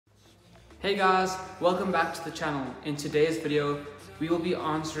Hey guys, welcome back to the channel. In today's video, we will be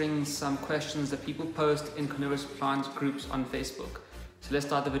answering some questions that people post in carnivorous plant groups on Facebook. So let's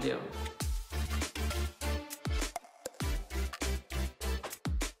start the video.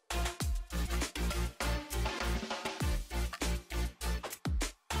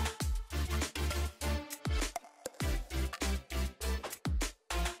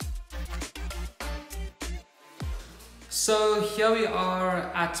 So here we are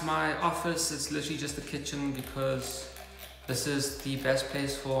at my office. It's literally just the kitchen because this is the best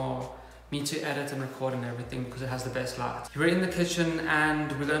place for me to edit and record and everything because it has the best light. We're in the kitchen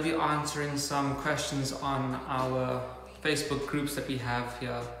and we're going to be answering some questions on our Facebook groups that we have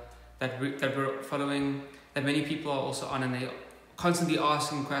here that we're following, that many people are also on, and they constantly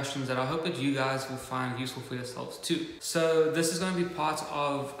asking questions that I hope that you guys will find useful for yourselves too. So this is going to be part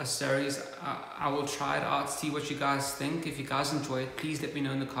of a series. I will try it out, see what you guys think. If you guys enjoy it, please let me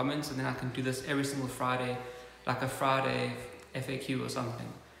know in the comments, and then I can do this every single Friday, like a Friday FAQ or something.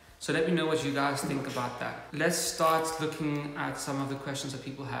 So let me know what you guys think about that. Let's start looking at some of the questions that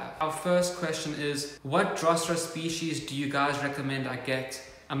people have. Our first question is, what drosera species do you guys recommend I get?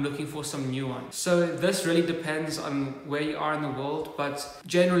 I'm looking for some new ones. So this really depends on where you are in the world, but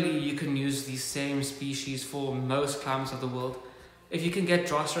generally you can use these same species for most climates of the world. If you can get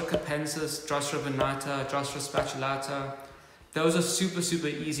Drosera capensis, Drosera venata, Drosera spatulata, those are super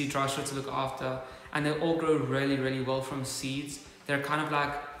easy Drosera to look after, and they all grow really well from seeds. They're kind of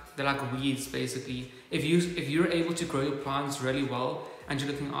like weeds basically. If you're able to grow your plants really well and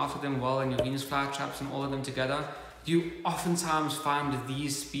you're looking after them well, and your Venus flytraps and all of them together, you oftentimes find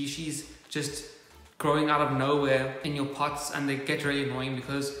these species just growing out of nowhere in your pots, and they get really annoying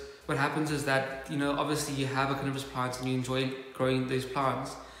because what happens is that, you know, obviously you have a carnivorous plant and you enjoy growing these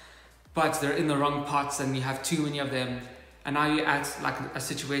plants, but they're in the wrong pots and you have too many of them, and now you're at like a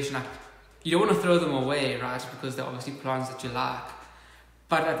situation like you don't want to throw them away, right? Because they're obviously plants that you like,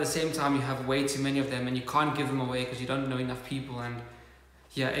 but at the same time you have way too many of them and you can't give them away because you don't know enough people, and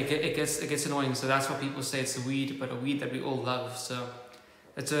yeah, it gets annoying. So that's why people say it's a weed, but a weed that we all love. So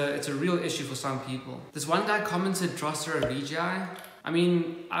it's a real issue for some people. This one guy commented Drosera regii. I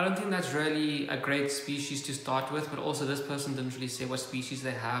mean, I don't think that's really a great species to start with, but also this person didn't really say what species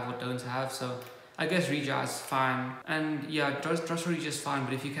they have or don't have. So I guess regii is fine. And yeah, Drosera regii is fine,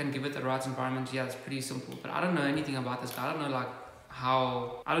 but if you can give it the right environment, yeah, it's pretty simple. But I don't know anything about this guy. I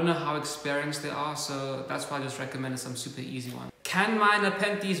don't know how experienced they are, so that's why I just recommended some super easy ones. Can my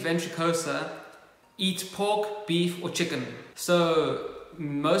Nepenthes ventricosa eat pork, beef, or chicken? So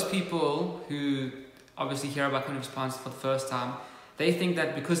most people who obviously hear about carnivorous plants for the first time, they think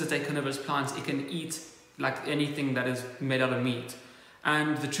that because it's a carnivorous plant, it can eat like anything that is made out of meat.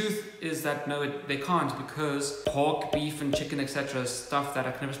 And the truth is that no, they can't, because pork, beef, and chicken, etc. is stuff that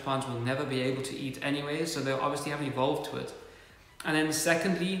a carnivorous plant will never be able to eat anyway, so they obviously haven't evolved to it. And then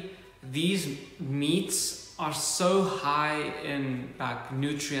secondly, these meats are so high in like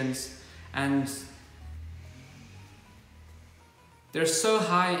nutrients, and they're so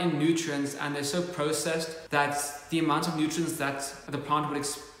high in nutrients and they're so processed that the amount of nutrients that the plant would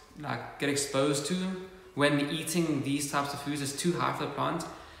get exposed to when eating these types of foods is too high for the plant.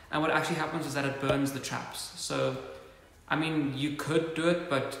 And what actually happens is that it burns the traps. So I mean, you could do it,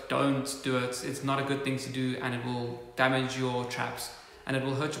 but don't do it. It's not a good thing to do, and it will damage your traps and it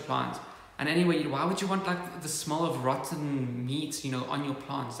will hurt your plant. And anyway, why would you want like the smell of rotten meat, you know, on your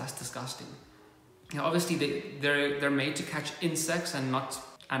plants? That's disgusting. You know, obviously they're made to catch insects and not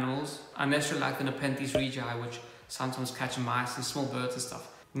animals, unless you're like the Nepenthes regii, which sometimes catch mice and small birds and stuff.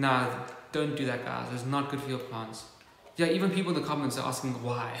 No, don't do that, guys. It's not good for your plants. Yeah, even people in the comments are asking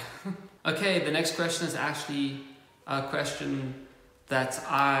why. Okay, the next question is actually a question that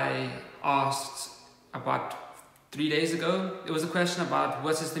I asked about 3 days ago. It was a question about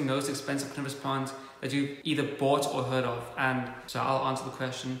what is the most expensive carnivorous plant that you've either bought or heard of, and so I'll answer the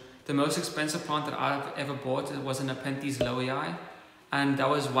question. The most expensive plant that I've ever bought was a Nepenthes lowii, and that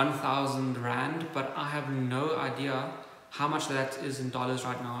was 1,000 Rand, but I have no idea how much that is in dollars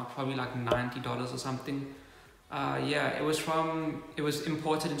right now. Probably like $90 or something. Yeah, it was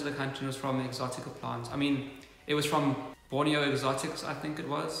imported into the country. It was from Exotica plants. I mean, it was from Borneo Exotics, I think it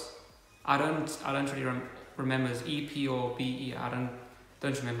was. I don't really remember, it's EP or BE, I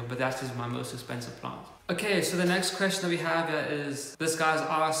don't remember, but that is my most expensive plant. Okay, so the next question that we have here is, this guy's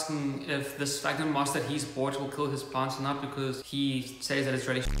asking if the sphagnum moss that he's bought will kill his plants or not, because he says that it's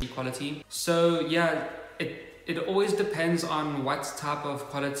really shitty quality. So yeah, it always depends on what type of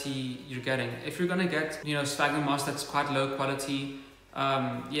quality you're getting. If you're gonna get, you know, sphagnum moss that's quite low quality,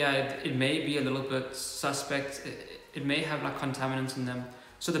 yeah, it may be a little bit suspect. It may have like contaminants in them.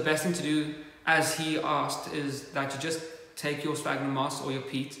 So the best thing to do, as he asked, is that you just take your sphagnum moss or your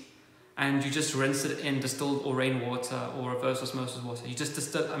peat and you just rinse it in distilled or rainwater or reverse osmosis water. You just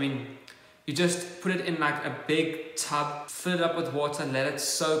you just put it in like a big tub, fill it up with water, let it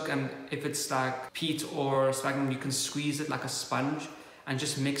soak, and if it's like peat or sphagnum, you can squeeze it like a sponge and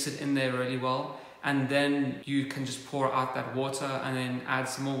just mix it in there really well. And then you can just pour out that water and then add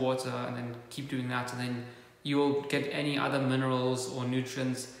some more water and then keep doing that, and then you'll get any other minerals or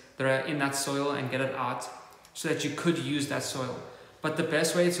nutrients that are in that soil and get it out so that you could use that soil. But the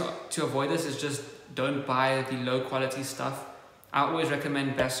best way to avoid this is just don't buy the low quality stuff. I always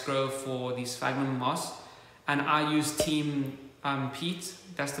recommend Best Grow for the sphagnum moss, and I use Team Peat.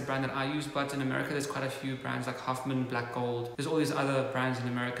 That's the brand that I use, but in America there's quite a few brands like Hoffman, Black Gold. There's all these other brands in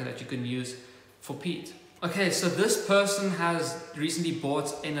America that you can use for peat. Okay, so this person has recently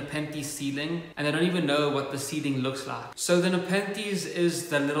bought a Nepenthes seedling and they don't even know what the seedling looks like. So the Nepenthes is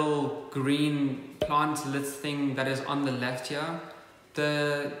the little green plantlet thing that is on the left here.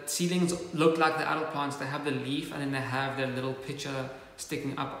 The seedlings look like the adult plants. They have the leaf and then they have their little pitcher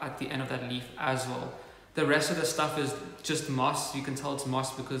sticking up at the end of that leaf as well. The rest of the stuff is just moss. You can tell it's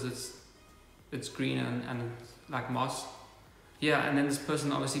moss because it's green and like moss. Yeah, and then this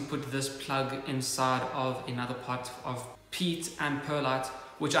person obviously put this plug inside of another pot of peat and perlite,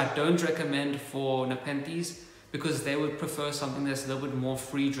 which I don't recommend for Nepenthes because they would prefer something that's a little bit more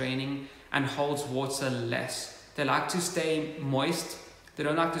free draining and holds water less. They like to stay moist. They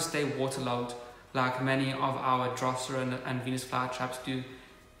don't like to stay waterlogged like many of our drosera and Venus flytraps do.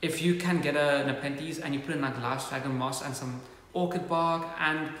 If you can get a Nepenthes and you put in like live sphagnum moss and some orchid bark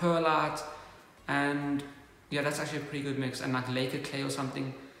and perlite, and yeah, that's actually a pretty good mix, and like lacquer clay or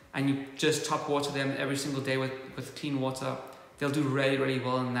something, and you just top water them every single day with clean water, they'll do really, really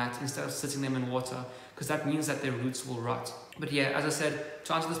well in that instead of sitting them in water, because that means that their roots will rot. But yeah, as I said,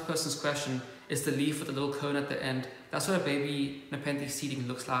 to answer this person's question, it's the leaf with the little cone at the end. That's what a baby Nepenthes seedling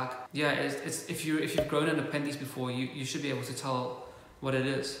looks like. Yeah, it's if you've grown a Nepenthes before, you should be able to tell what it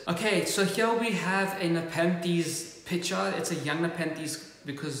is. Okay, so here we have a Nepenthes picture. It's a young Nepenthes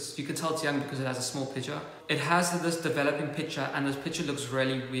because you can tell it's young because it has a small pitcher. It has this developing pitcher, and this pitcher looks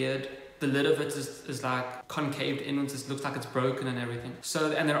really weird. The lid of it is like concaved inwards. It looks like it's broken and everything.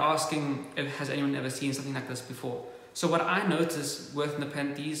 So, and they're asking if has anyone ever seen something like this before. So what I notice with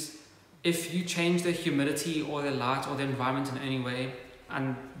Nepenthes, if you change the humidity or the light or the environment in any way,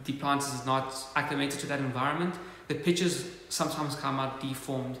 and the plant is not acclimated to that environment, the pitchers sometimes come out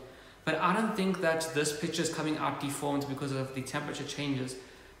deformed. But I don't think that this picture is coming out deformed because of the temperature changes.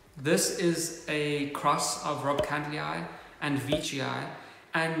 This is a cross of Rob Cantlii and Veitchii,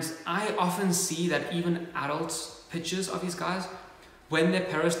 and I often see that even adult pictures of these guys, when their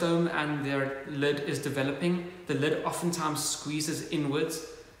peristome and their lid is developing, the lid oftentimes squeezes inwards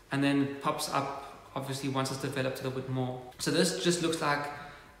and then pops up, obviously once it's developed a little bit more. So this just looks like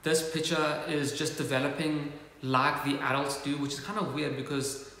this picture is just developing like the adults do, which is kind of weird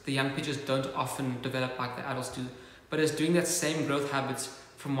because the young pitchers don't often develop like the adults do, but it's doing that same growth habits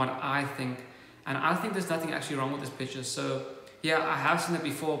from what I think. And I think there's nothing actually wrong with this picture. So yeah, I have seen it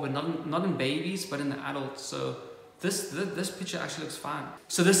before, but not in babies, but in the adults. So this picture actually looks fine.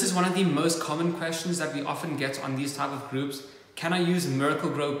 So this is one of the most common questions that we often get on these type of groups. Can I use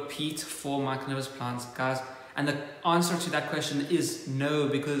Miracle-Gro peat for my carnivorous plants, guys? And the answer to that question is no,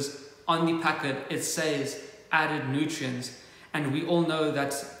 because on the packet it says added nutrients. And we all know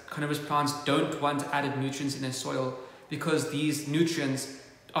that carnivorous plants don't want added nutrients in their soil because these nutrients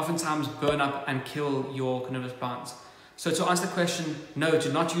oftentimes burn up and kill your carnivorous plants. So to answer the question, no,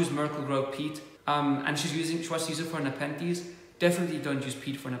 do not use Miracle-Gro peat. And she wants to use it for Nepenthes. Definitely don't use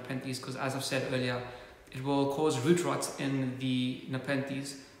peat for Nepenthes because, as I've said earlier, it will cause root rot in the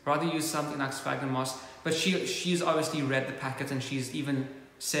Nepenthes. Rather use something like sphagnum moss. But she's obviously read the packet and she's even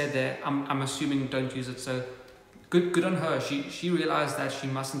said there, I'm assuming don't use it. So good on her. She realized that she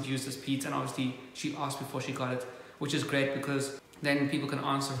mustn't use this peat, and obviously she asked before she got it, which is great because then people can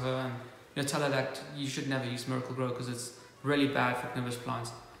answer her and tell her that you should never use Miracle-Gro because it's really bad for carnivorous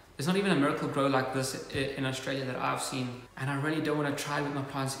plants. There's not even a Miracle-Gro like this in Australia that I've seen, and I really don't want to try with my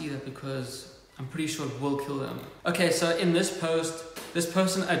plants either because I'm pretty sure it will kill them. Okay, so in this post, this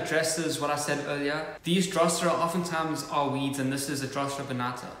person addresses what I said earlier. These drosera oftentimes are weeds, and this is a drosera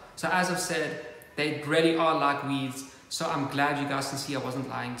binata. So as I've said, they really are like weeds. So I'm glad you guys can see I wasn't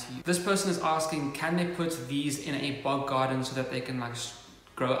lying to you. This person is asking, can they put these in a bog garden so that they can like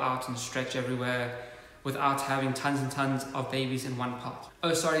grow out and stretch everywhere without having tons and tons of babies in one pot?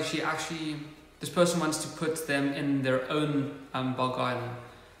 Oh, sorry, this person wants to put them in their own bog garden.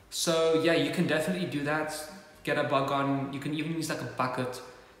 So yeah, you can definitely do that. Get a bog garden. You can even use like a bucket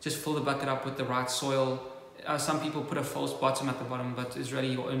just fill the bucket up with the right soil. Some people put a false bottom at the bottom, but it's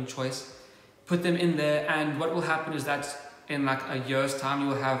really your own choice. Put them in there, and what will happen is that in like a year's time, you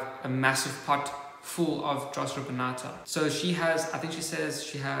will have a massive pot full of drosera binata. So she has, I think she says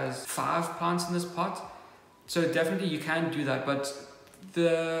she has 5 plants in this pot. So definitely you can do that, but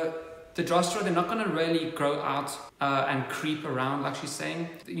the drosera, they're not going to really grow out and creep around like she's saying.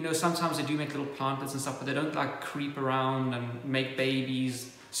 You know, sometimes they do make little plantlets and stuff, but they don't like creep around and make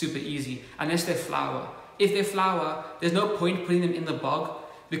babies super easy unless they flower. If they flower, there's no point putting them in the bog,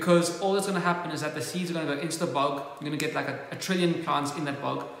 because all that's going to happen is that the seeds are going to go into the bog. You're going to get like a trillion plants in that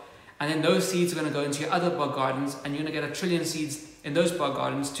bog, and then those seeds are going to go into your other bog gardens, and you're going to get a trillion seeds in those bog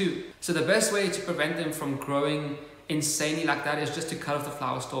gardens too. So the best way to prevent them from growing insanely like that is just to cut off the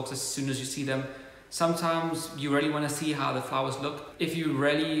flower stalks as soon as you see them. Sometimes you really want to see how the flowers look. If you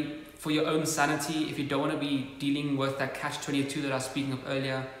really, for your own sanity, if you don't want to be dealing with that catch-22 that I was speaking of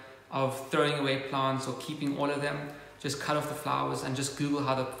earlier, of throwing away plants or keeping all of them, just cut off the flowers and just Google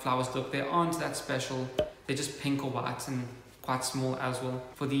how the flowers look. They aren't that special. They're just pink or white and quite small as well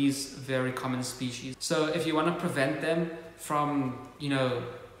for these very common species. So if you want to prevent them from, you know,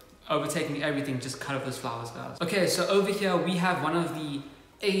 overtaking everything, just cut off those flowers, guys. Okay, so over here we have one of the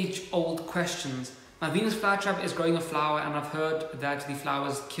age-old questions. My Venus flytrap is growing a flower, and I've heard that the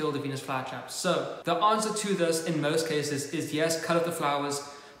flowers kill the Venus flytrap. So the answer to this in most cases is yes, cut off the flowers,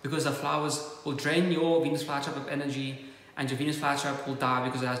 because the flowers will drain your Venus flytrap of energy, and your Venus flytrap will die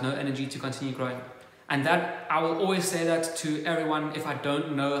because it has no energy to continue growing. And that, I will always say that to everyone if I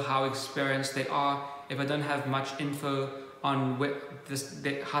don't know how experienced they are, if I don't have much info on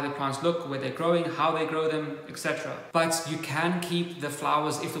how the plants look, where they're growing, how they grow them, etc. But you can keep the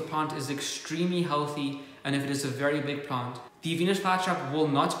flowers if the plant is extremely healthy and if it is a very big plant. The Venus flytrap will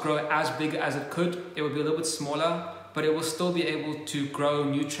not grow as big as it could. It will be a little bit smaller, but it will still be able to grow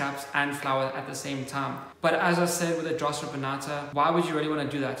new traps and flower at the same time. But as I said with the drosera binata, why would you really want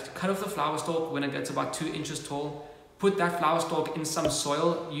to do that? Cut off the flower stalk when it gets about 2 inches tall. Put that flower stalk in some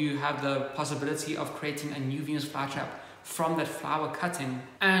soil. You have the possibility of creating a new Venus flytrap from that flower cutting,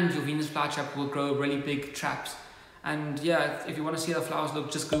 and your Venus flytrap will grow really big traps. And yeah, if you want to see how the flowers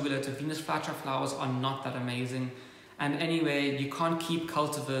look, just Google it. The Venus flytrap flowers are not that amazing. And anyway, you can't keep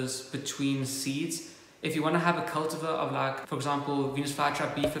cultivars between seeds. If you want to have a cultivar of, like, for example, Venus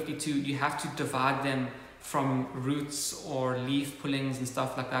flytrap B52, you have to divide them from roots or leaf pullings and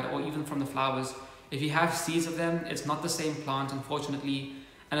stuff like that, or even from the flowers. If you have seeds of them, it's not the same plant, unfortunately,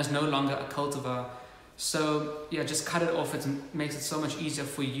 and it's no longer a cultivar. So yeah, just cut it off. It makes it so much easier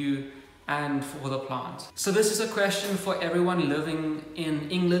for you and for the plant. So this is a question for everyone living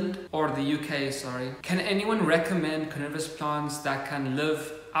in England or the UK, sorry. Can anyone recommend carnivorous plants that can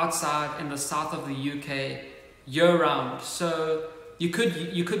live outside in the south of the UK year-round? So you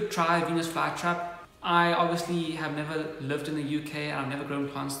could try Venus flytrap. I obviously have never lived in the UK and I've never grown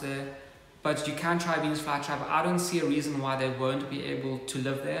plants there, but you can try Venus flytrap. I don't see a reason why they won't be able to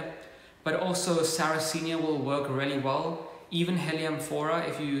live there. But also sarracenia will work really well. Even helianthera,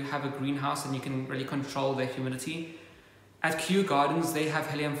 if you have a greenhouse and you can really control the humidity. At Kew Gardens, they have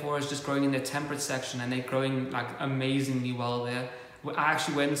heliantheras just growing in their temperate section, and they're growing like amazingly well there. I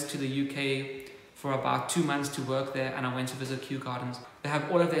actually went to the UK for about 2 months to work there, and I went to visit Kew Gardens. They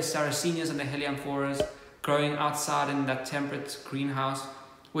have all of their sarracenias and their heliantheras growing outside in that temperate greenhouse,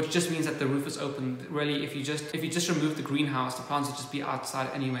 which just means that the roof is open. Really, if you just remove the greenhouse, the plants will just be outside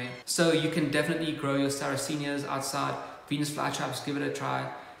anyway. So you can definitely grow your sarracenias outside. Venus flytraps, give it a try.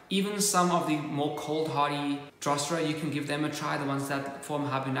 Even some of the more cold hardy drosera, you can give them a try. The ones that form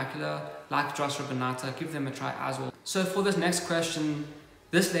hibernacular, like drosera binata, give them a try as well. So for this next question,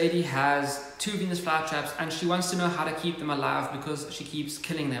 this lady has 2 Venus flytraps and she wants to know how to keep them alive because she keeps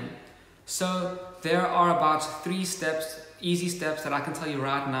killing them. So there are about 3 steps, easy steps that I can tell you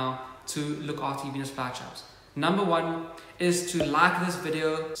right now to look after your Venus flytraps. Number 1 is to like this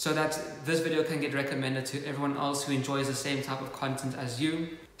video so that this video can get recommended to everyone else who enjoys the same type of content as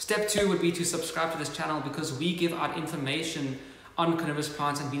you. Step 2 would be to subscribe to this channel because we give out information on carnivorous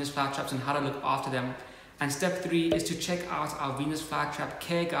plants and Venus flytraps and how to look after them. And step 3 is to check out our Venus flytrap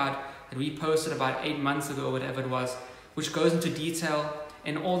care guide that we posted about 8 months ago or whatever it was, which goes into detail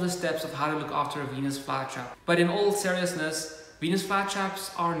in all the steps of how to look after a Venus flytrap. But in all seriousness, Venus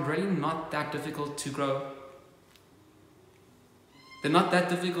flytraps are really not that difficult to grow. They're not that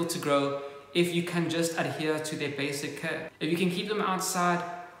difficult to grow if you can just adhere to their basic care. If you can keep them outside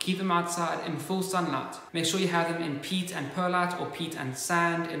in full sunlight. Make sure you have them in peat and perlite or peat and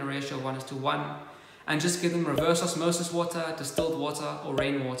sand in a ratio of 1:1. And just give them reverse osmosis water, distilled water, or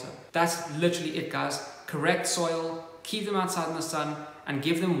rainwater. That's literally it, guys. Correct soil, keep them outside in the sun, and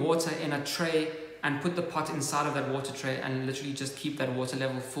give them water in a tray and put the pot inside of that water tray and literally just keep that water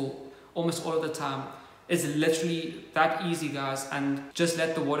level full almost all of the time. It's literally that easy, guys, and just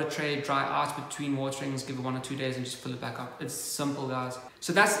let the water tray dry out between waterings, give it 1 or 2 days and just fill it back up. It's simple, guys.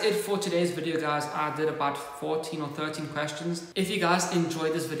 So that's it for today's video, guys. I did about 14 or 13 questions. If you guys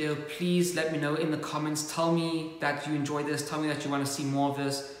enjoyed this video, please let me know in the comments. Tell me that you enjoyed this. Tell me that you want to see more of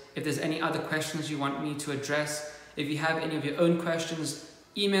this. If there's any other questions you want me to address, if you have any of your own questions,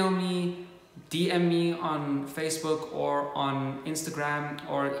 email me, DM me on Facebook or on Instagram,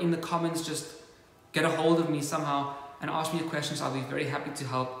 or in the comments, just get a hold of me somehow and ask me your questions. I'll be very happy to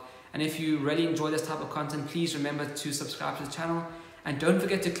help. And if you really enjoy this type of content, please remember to subscribe to the channel, and don't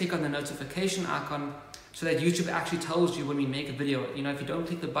forget to click on the notification icon so that YouTube actually tells you when we make a video. You know, if you don't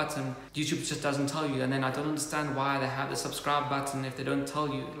click the button, YouTube just doesn't tell you, and then I don't understand why they have the subscribe button if they don't tell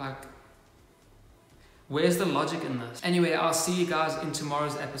you. Like, where's the logic in this? Anyway, I'll see you guys in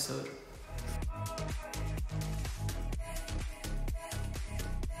tomorrow's episode.